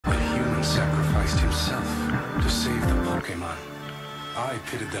himself to save the Pokemon. I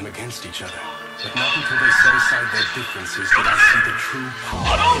pitted them against each other, but not until they set aside their differences did I see the true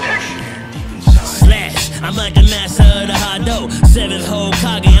power they share deep inside. Slash, I'm like the master of the Hado. Seventh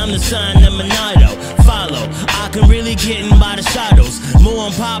Hokage, I'm the son of Minato. Follow, I can really get in by the shadows. More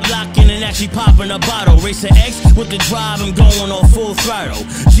on pop locking and actually popping a bottle. Racer X with the drive, I'm going on full throttle.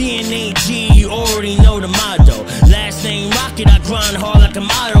 G, you already know the motto. Last name Rocket, I grind hard like a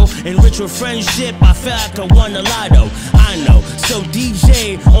model. Enrich with friendship, I feel like I won the lotto. I know, so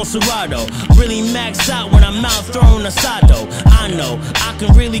DJ on Serato. Really max out when I'm out throwing a Sato. I know, I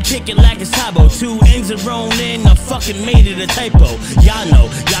can really kick it like it's Tabo. Two ends are thrown in, I fucking made it a typo. Y'all know,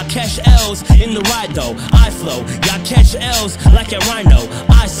 y'all catch L's in the ride though. I flow, y'all catch L's like a rhino.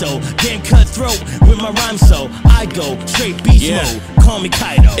 I so, getting cutthroat with my rhyme so I go straight beast mode, call me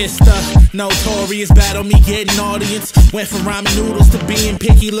Kaido. It's the notorious battle, me getting audience. Went from ramen noodles to being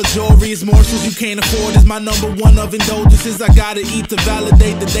picky, luxurious morsels you can't afford is my #1 of indulgences. I gotta eat to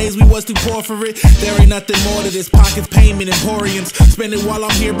validate the days we was too poor for it. There ain't nothing more to this, pockets, payment, emporiums. Spend it while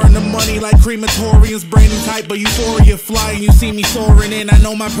I'm here, burn the money like crematoriums. Brain tight, but euphoria flying, you see me soaring in. I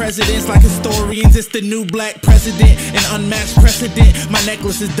know my presidents like historians, it's the new black president, an unmatched precedent. My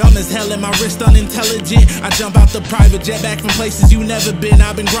necklace is dumb as hell and my wrist unintelligent. I jump out the private jet back from places you never been.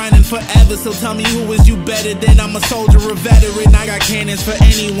 I've been grinding forever, so tell me who is you better than? I'm a soldier, a veteran, I got cannons for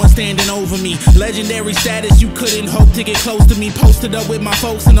anyone standing over me. Legendary status, you couldn't hope to get close to me. Posted up with my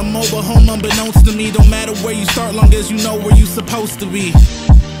folks in a mobile home unbeknownst to me. Don't matter where you start, long as you know where you supposed to be.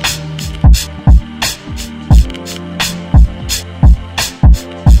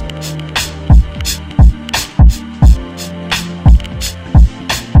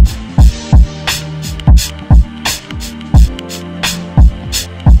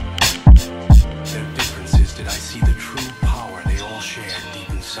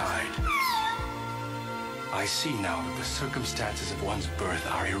 I see now that the circumstances of one's birth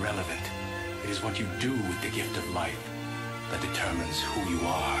are irrelevant. It is what you do with the gift of life that determines who you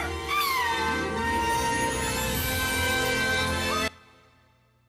are.